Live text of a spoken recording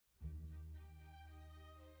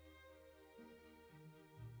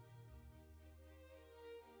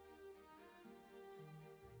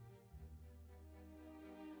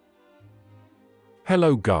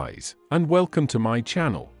Hello guys, and welcome to my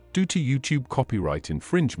channel. Due to YouTube copyright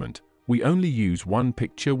infringement, we only use one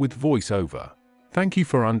picture with voiceover. Thank you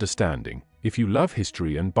for understanding. If you love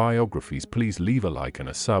history and biographies, please leave a like and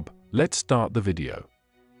a sub. Let's start the video.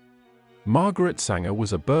 Margaret Sanger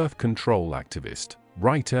was a birth control activist,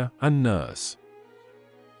 writer, and nurse.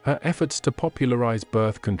 Her efforts to popularize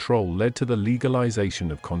birth control led to the legalization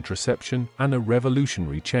of contraception and a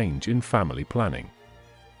revolutionary change in family planning.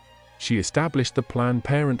 She established the Planned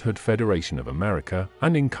Parenthood Federation of America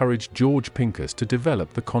and encouraged George Pincus to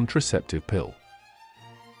develop the contraceptive pill.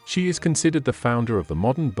 She is considered the founder of the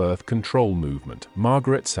modern birth control movement.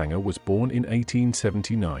 Margaret Sanger was born in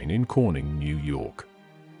 1879 in Corning, New York.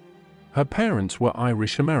 Her parents were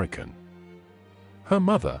Irish American. Her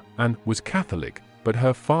mother, Anne, was Catholic, but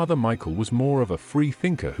her father Michael was more of a free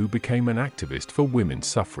thinker who became an activist for women's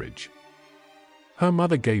suffrage. Her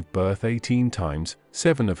mother gave birth 18 times,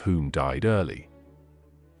 7 of whom died early.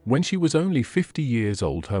 When she was only 50 years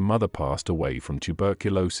old, her mother passed away from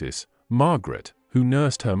tuberculosis. Margaret, who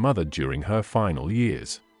nursed her mother during her final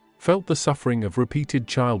years, felt the suffering of repeated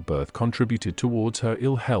childbirth contributed towards her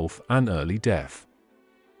ill health and early death.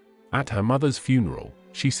 At her mother's funeral,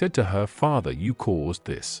 she said to her father, "You caused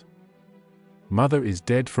this. Mother is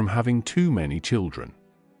dead from having too many children."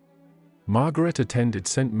 Margaret attended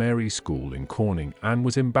St. Mary's School in Corning and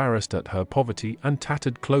was embarrassed at her poverty and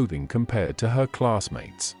tattered clothing compared to her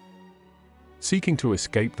classmates. Seeking to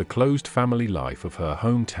escape the closed family life of her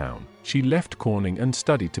hometown, she left Corning and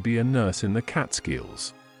studied to be a nurse in the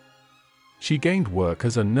Catskills. She gained work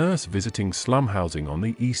as a nurse visiting slum housing on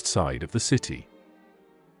the east side of the city.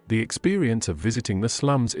 The experience of visiting the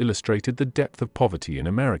slums illustrated the depth of poverty in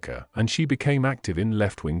America, and she became active in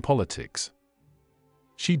left-wing politics.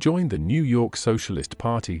 She joined the New York Socialist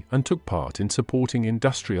Party and took part in supporting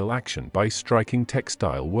industrial action by striking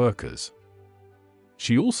textile workers.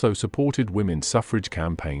 She also supported women's suffrage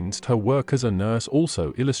campaigns. Her work as a nurse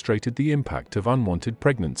also illustrated the impact of unwanted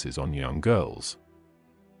pregnancies on young girls.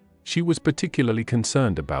 She was particularly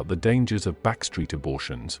concerned about the dangers of backstreet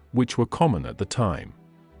abortions, which were common at the time.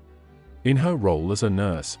 In her role as a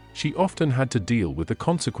nurse, she often had to deal with the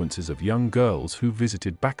consequences of young girls who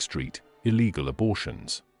visited backstreet, illegal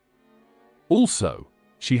abortions. Also,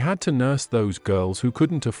 she had to nurse those girls who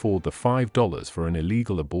couldn't afford the $5 for an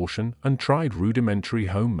illegal abortion and tried rudimentary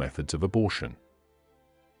home methods of abortion.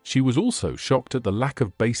 She was also shocked at the lack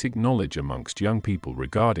of basic knowledge amongst young people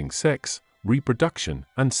regarding sex, reproduction,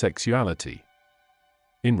 and sexuality.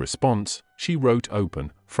 In response, she wrote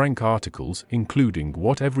open, frank articles including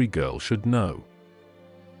what every girl should know.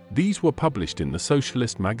 These were published in the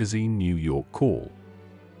socialist magazine New York Call.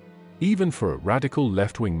 Even for a radical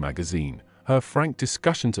left-wing magazine, her frank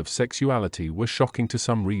discussions of sexuality were shocking to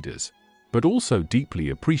some readers, but also deeply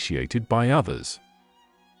appreciated by others.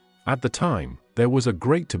 At the time, there was a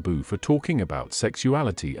great taboo for talking about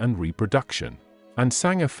sexuality and reproduction, and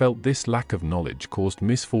Sanger felt this lack of knowledge caused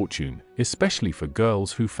misfortune, especially for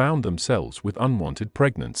girls who found themselves with unwanted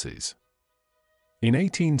pregnancies. In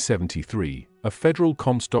 1873, a federal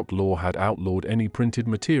Comstock law had outlawed any printed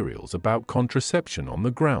materials about contraception on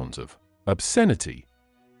the grounds of obscenity.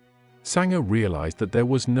 Sanger realized that there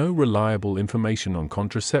was no reliable information on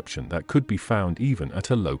contraception that could be found even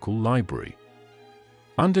at a local library.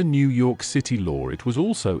 Under New York City law, it was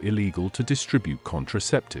also illegal to distribute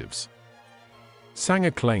contraceptives.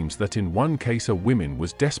 Sanger claims that in one case a woman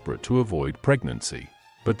was desperate to avoid pregnancy,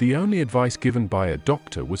 but the only advice given by a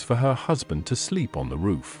doctor was for her husband to sleep on the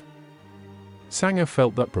roof. Sanger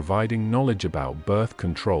felt that providing knowledge about birth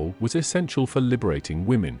control was essential for liberating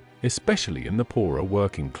women, especially in the poorer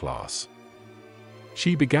working class.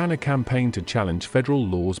 She began a campaign to challenge federal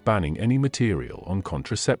laws banning any material on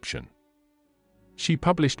contraception. She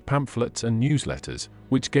published pamphlets and newsletters,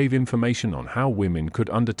 which gave information on how women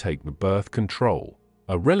could undertake birth control,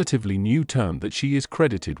 a relatively new term that she is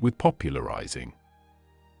credited with popularizing.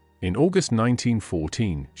 In August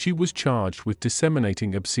 1914, she was charged with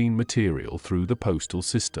disseminating obscene material through the postal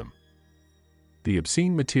system. The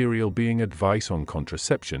obscene material being advice on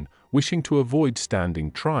contraception. Wishing to avoid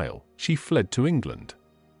standing trial, she fled to England.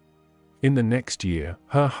 In the next year,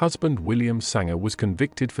 her husband William Sanger was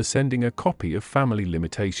convicted for sending a copy of Family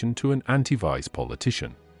Limitation to an anti-vice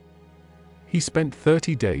politician. He spent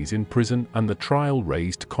 30 days in prison, and the trial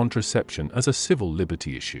raised contraception as a civil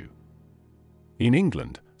liberty issue. In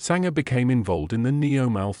England, Sanger became involved in the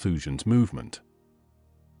Neo-Malthusians movement.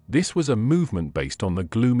 This was a movement based on the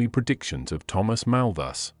gloomy predictions of Thomas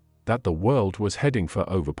Malthus, that the world was heading for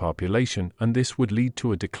overpopulation and this would lead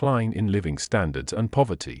to a decline in living standards and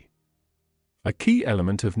poverty. A key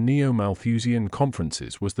element of Neo-Malthusian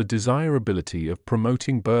conferences was the desirability of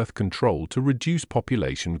promoting birth control to reduce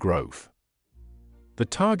population growth. The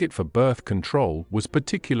target for birth control was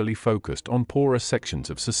particularly focused on poorer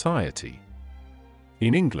sections of society.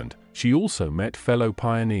 In England, she also met fellow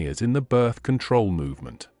pioneers in the birth control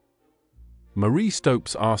movement. Marie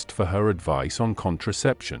Stopes asked for her advice on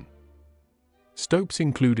contraception. Stopes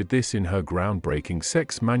included this in her groundbreaking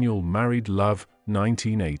sex manual Married Love,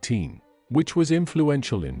 1918, which was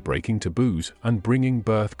influential in breaking taboos and bringing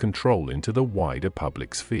birth control into the wider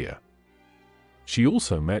public sphere. She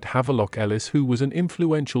also met Havelock Ellis, who was an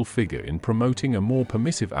influential figure in promoting a more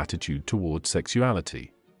permissive attitude towards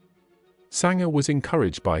sexuality. Sanger was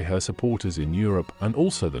encouraged by her supporters in Europe and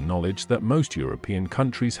also the knowledge that most European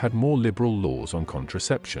countries had more liberal laws on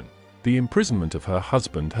contraception. The imprisonment of her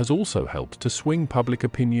husband has also helped to swing public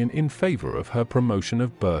opinion in favor of her promotion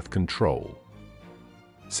of birth control.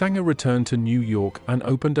 Sanger returned to New York and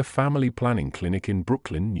opened a family planning clinic in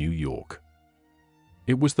Brooklyn, New York.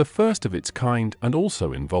 It was the first of its kind and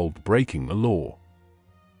also involved breaking the law.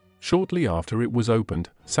 Shortly after it was opened,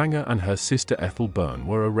 Sanger and her sister Ethel Byrne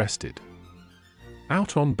were arrested.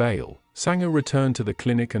 Out on bail, Sanger returned to the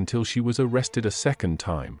clinic until she was arrested a second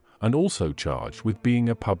time and also charged with being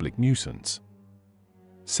a public nuisance.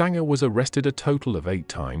 Sanger was arrested a total of 8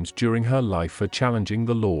 times during her life for challenging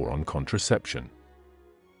the law on contraception.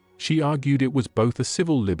 She argued it was both a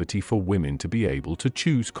civil liberty for women to be able to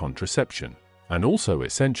choose contraception and also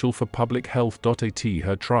essential for public health. At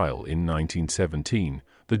her trial in 1917,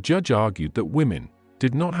 the judge argued that women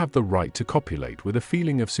did not have the right to copulate with a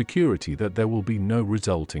feeling of security that there will be no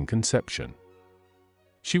resulting conception.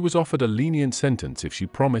 She was offered a lenient sentence if she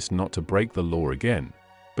promised not to break the law again,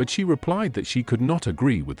 but she replied that she could not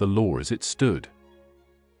agree with the law as it stood.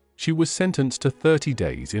 She was sentenced to 30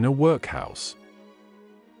 days in a workhouse.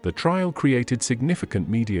 The trial created significant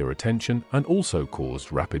media attention and also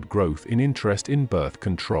caused rapid growth in interest in birth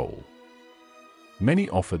control. Many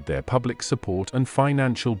offered their public support and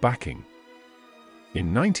financial backing.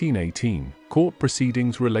 In 1918, court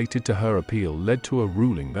proceedings related to her appeal led to a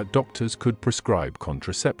ruling that doctors could prescribe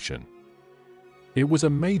contraception. It was a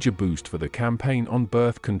major boost for the campaign on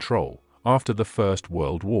birth control. After the First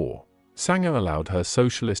World War, Sanger allowed her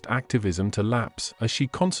socialist activism to lapse as she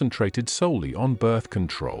concentrated solely on birth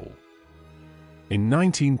control. In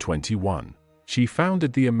 1921, she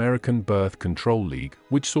founded the American Birth Control League,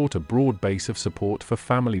 which sought a broad base of support for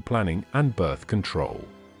family planning and birth control.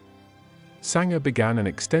 Sanger began an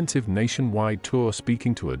extensive nationwide tour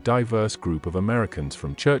speaking to a diverse group of Americans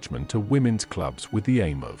from churchmen to women's clubs with the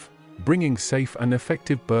aim of bringing safe and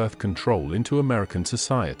effective birth control into American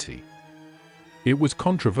society. It was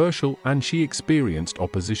controversial and she experienced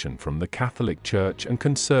opposition from the Catholic Church and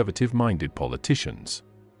conservative-minded politicians.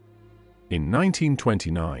 In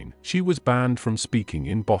 1929, she was banned from speaking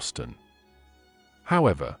in Boston.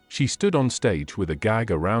 However, she stood on stage with a gag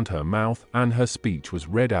around her mouth and her speech was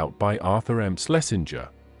read out by Arthur M. Schlesinger,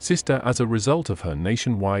 sister. As a result of her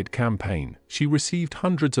nationwide campaign, she received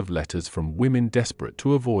hundreds of letters from women desperate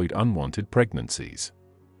to avoid unwanted pregnancies.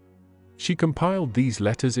 She compiled these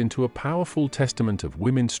letters into a powerful testament of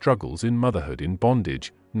women's struggles in motherhood in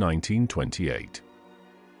bondage, 1928.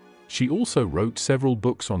 She also wrote several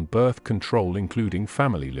books on birth control including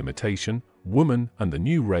Family Limitation, Woman and the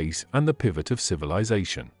New Race and The Pivot of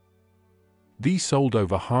Civilization. These sold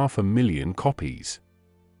over 500,000 copies.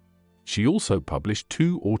 She also published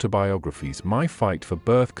 2 autobiographies, My Fight for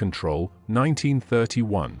Birth Control,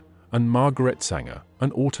 1931, and Margaret Sanger,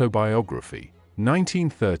 an autobiography,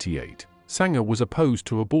 1938. Sanger was opposed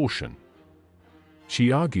to abortion.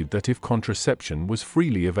 She argued that if contraception was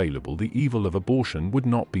freely available, the evil of abortion would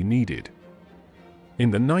not be needed. In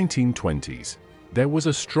the 1920s, there was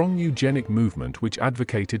a strong eugenic movement which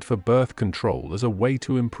advocated for birth control as a way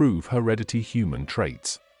to improve hereditary human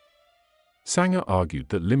traits. Sanger argued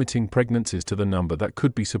that limiting pregnancies to the number that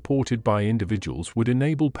could be supported by individuals would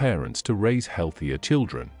enable parents to raise healthier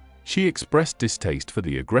children. She expressed distaste for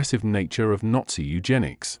the aggressive nature of Nazi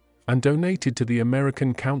eugenics and donated to the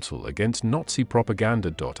American Council Against Nazi Propaganda.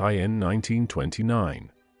 In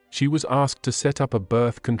 1929, she was asked to set up a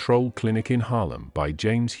birth control clinic in Harlem by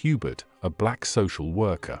James Hubert, a black social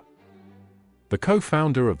worker. The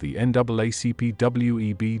co-founder of the NAACP,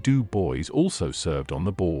 W.E.B. Du Bois, also served on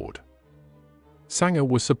the board. Sanger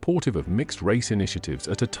was supportive of mixed-race initiatives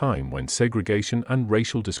at a time when segregation and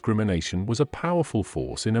racial discrimination was a powerful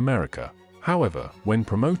force in America. However, when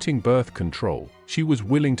promoting birth control, she was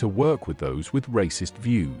willing to work with those with racist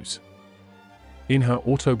views. In her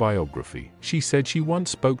autobiography, she said she once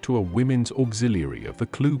spoke to a women's auxiliary of the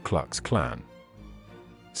Ku Klux Klan.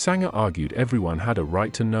 Sanger argued everyone had a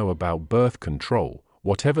right to know about birth control,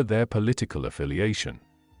 whatever their political affiliation.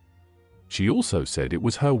 She also said it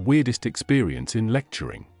was her weirdest experience in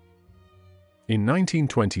lecturing. In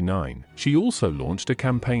 1929, she also launched a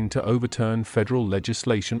campaign to overturn federal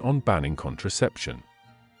legislation on banning contraception.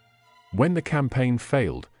 When the campaign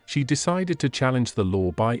failed, she decided to challenge the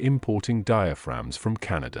law by importing diaphragms from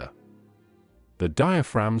Canada. The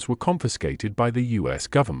diaphragms were confiscated by the US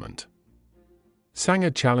government.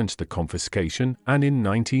 Sanger challenged the confiscation, and in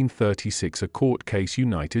 1936 a court case,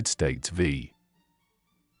 United States v.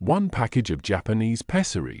 One package of Japanese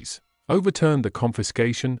pessaries, overturned the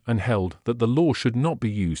confiscation and held that the law should not be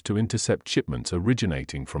used to intercept shipments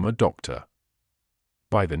originating from a doctor.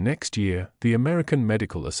 By the next year, the American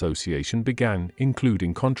Medical Association began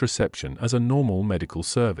including contraception as a normal medical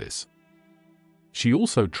service. She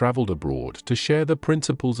also traveled abroad to share the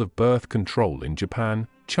principles of birth control in Japan,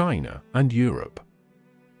 China, and Europe.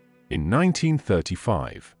 In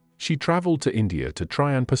 1935, she traveled to India to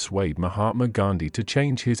try and persuade Mahatma Gandhi to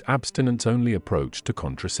change his abstinence-only approach to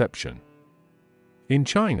contraception. In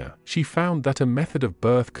China, she found that a method of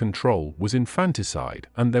birth control was infanticide,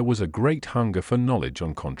 and there was a great hunger for knowledge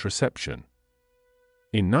on contraception.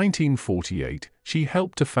 In 1948, she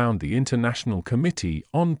helped to found the International Committee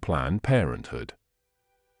on Planned Parenthood.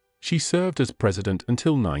 She served as president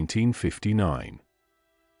until 1959.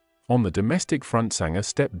 On the domestic front, Sanger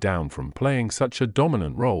stepped down from playing such a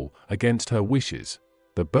dominant role against her wishes.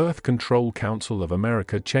 The Birth Control Council of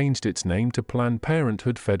America changed its name to Planned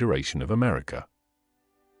Parenthood Federation of America.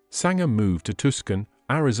 Sanger moved to Tucson,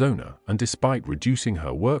 Arizona, and despite reducing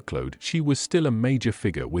her workload, she was still a major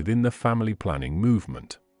figure within the family planning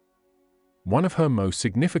movement. One of her most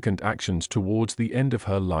significant actions towards the end of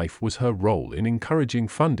her life was her role in encouraging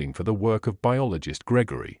funding for the work of biologist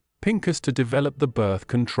Gregory Pincus to develop the birth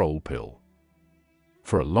control pill.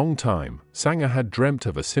 For a long time, Sanger had dreamt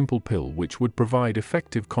of a simple pill which would provide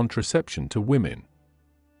effective contraception to women.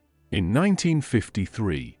 In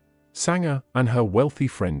 1953, Sanger and her wealthy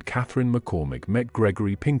friend Catherine McCormick met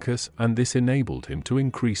Gregory Pincus, and this enabled him to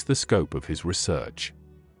increase the scope of his research.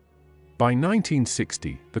 By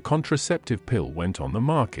 1960, the contraceptive pill went on the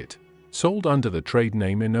market, sold under the trade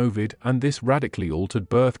name Inovid, and this radically altered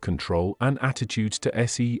birth control and attitudes to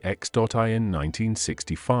sex. In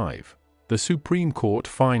 1965, the Supreme Court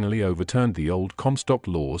finally overturned the old Comstock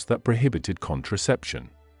laws that prohibited contraception.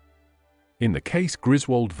 In the case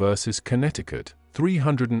Griswold v. Connecticut,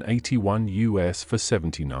 381 U.S. for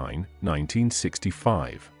 79,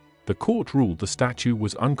 1965, the court ruled the statute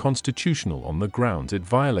was unconstitutional on the grounds it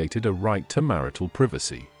violated a right to marital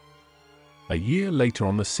privacy. A year later,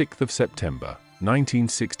 on the 6th of September,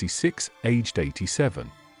 1966, aged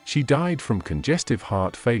 87, she died from congestive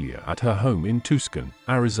heart failure at her home in Tucson,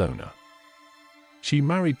 Arizona. She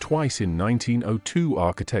married twice. In 1902,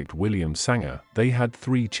 architect William Sanger. They had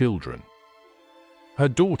 3 children. Her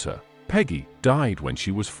daughter, Peggy, died when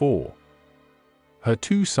she was 4. Her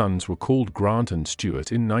 2 sons were called Grant and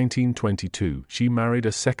Stuart. In 1922, she married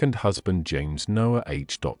a second husband, James Noah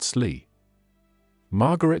H. Slee.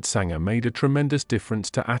 Margaret Sanger made a tremendous difference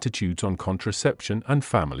to attitudes on contraception and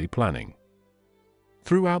family planning.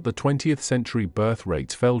 Throughout the 20th century, birth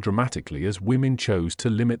rates fell dramatically as women chose to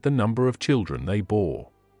limit the number of children they bore.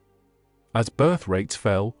 As birth rates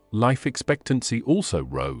fell, life expectancy also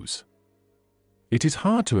rose. It is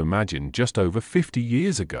hard to imagine just over 50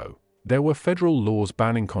 years ago, there were federal laws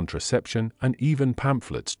banning contraception and even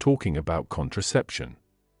pamphlets talking about contraception.